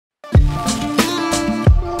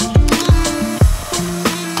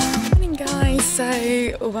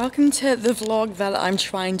So welcome to the vlog that I'm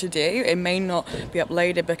trying to do. It may not be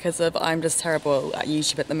uploaded because of I'm just terrible at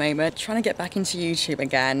YouTube at the moment. Trying to get back into YouTube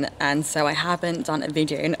again, and so I haven't done a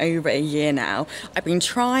video in over a year now. I've been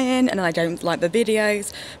trying and I don't like the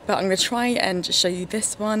videos, but I'm going to try and show you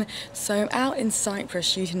this one. So I'm out in Cyprus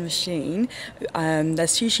shooting with Shein.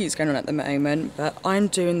 There's 2 shoots going on at the moment, but I'm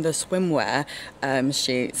doing the swimwear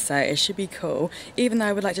shoot, so it should be cool. Even though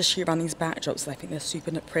I would like to shoot around these backdrops, I think they're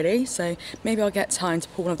super pretty, so maybe I'll get time to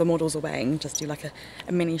pull one of the models away and just do like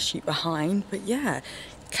a mini shoot behind. But yeah,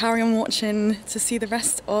 carry on watching to see the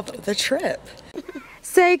rest of the trip.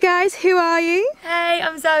 So guys, who are you? Hey,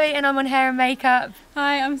 I'm Zoe and I'm on hair and makeup.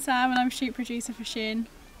 Hi, I'm Sam and I'm shoot producer for Shein.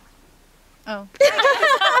 Oh.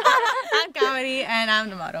 I'm Comedy and I'm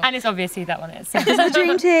the model. And it's obvious who that one is. It's the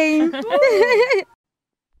dream team.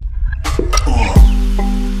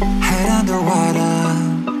 Head underwater,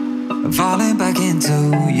 I'm falling back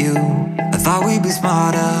into you. I thought we'd be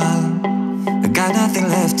smarter, I got nothing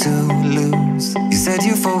left to lose. You said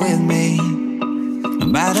you fall with me, no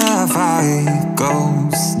matter how far it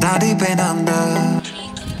goes. Down deep and under.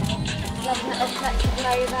 Love a little flexible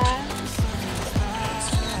glow there.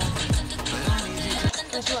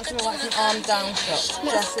 She wants to be like an arm down shot.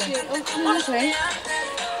 Honestly.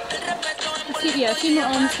 Yeah, see my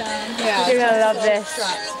arms down. Yeah, you're gonna love this.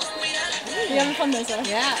 You having fun though, sir?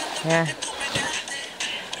 Yeah. Yeah.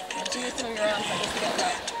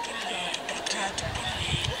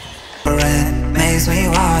 It makes me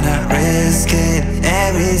wanna risk it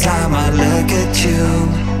every time I look at you.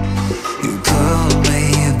 You pull me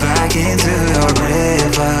back into your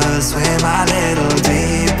river, swim a little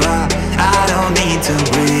deeper. I don't need to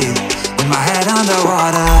breathe with my head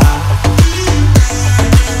underwater.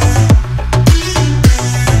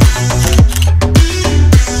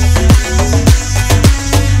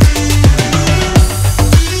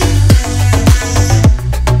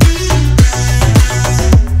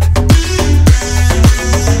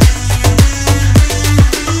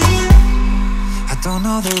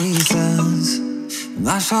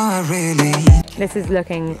 This is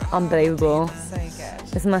looking unbelievable.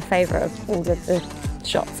 This is my favourite of all of the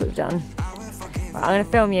shots we've done. Right, I'm going to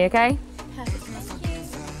film you, okay? Oh my god, this is like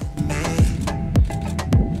amazing.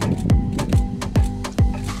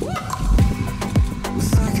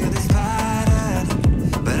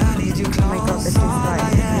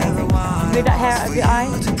 Move that hair out of your eye.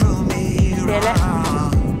 Feel it?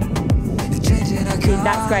 See,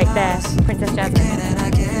 that's great there. Princess Jasmine.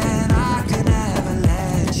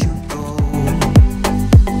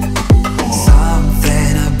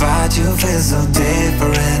 You feel so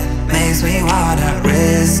different, makes me wanna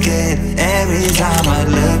risk it every time I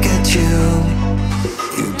look at you.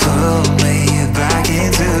 You pull me back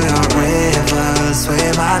into your river,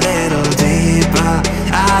 swim a little deeper.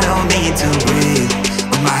 I don't need to breathe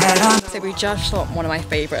with my head on. So we just shot one of my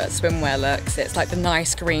favourite swimwear looks. It's like the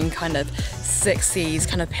nice green kind of 60s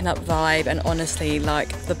kind of pin-up vibe, and honestly,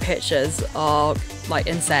 like, the pictures are like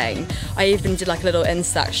insane. I even did like a little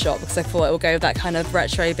Instax shot because I thought it would go with that kind of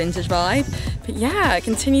retro vintage vibe. But yeah,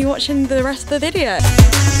 continue watching the rest of the video.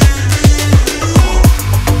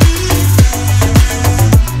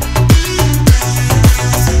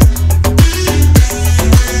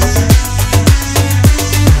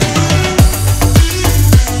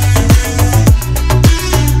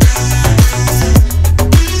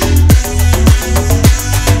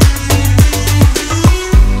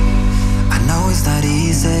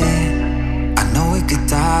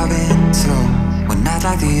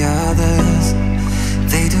 Like the others,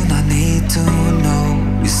 they do not need to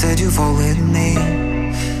know. You said you fall with me,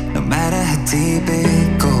 no matter how deep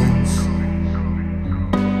it goes.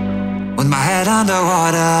 With my head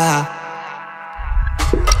underwater.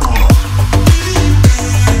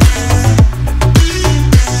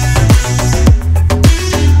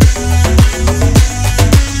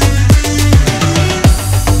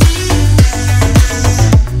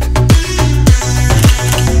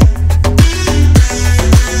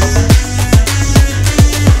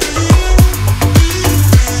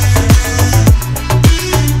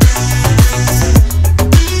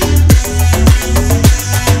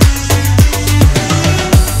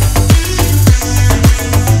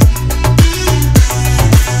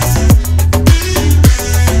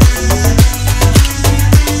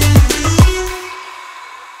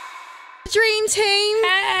 Dream team.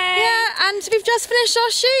 Hey. Yeah, and we've just finished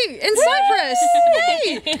our shoot in Cyprus.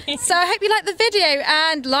 Yay. So I hope you liked the video,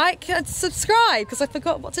 and like and subscribe because I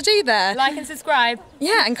forgot what to do there. Like and subscribe.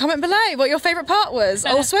 Yeah, and comment below what your favourite part was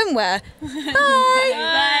or swimwear. Bye.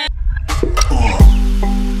 Bye.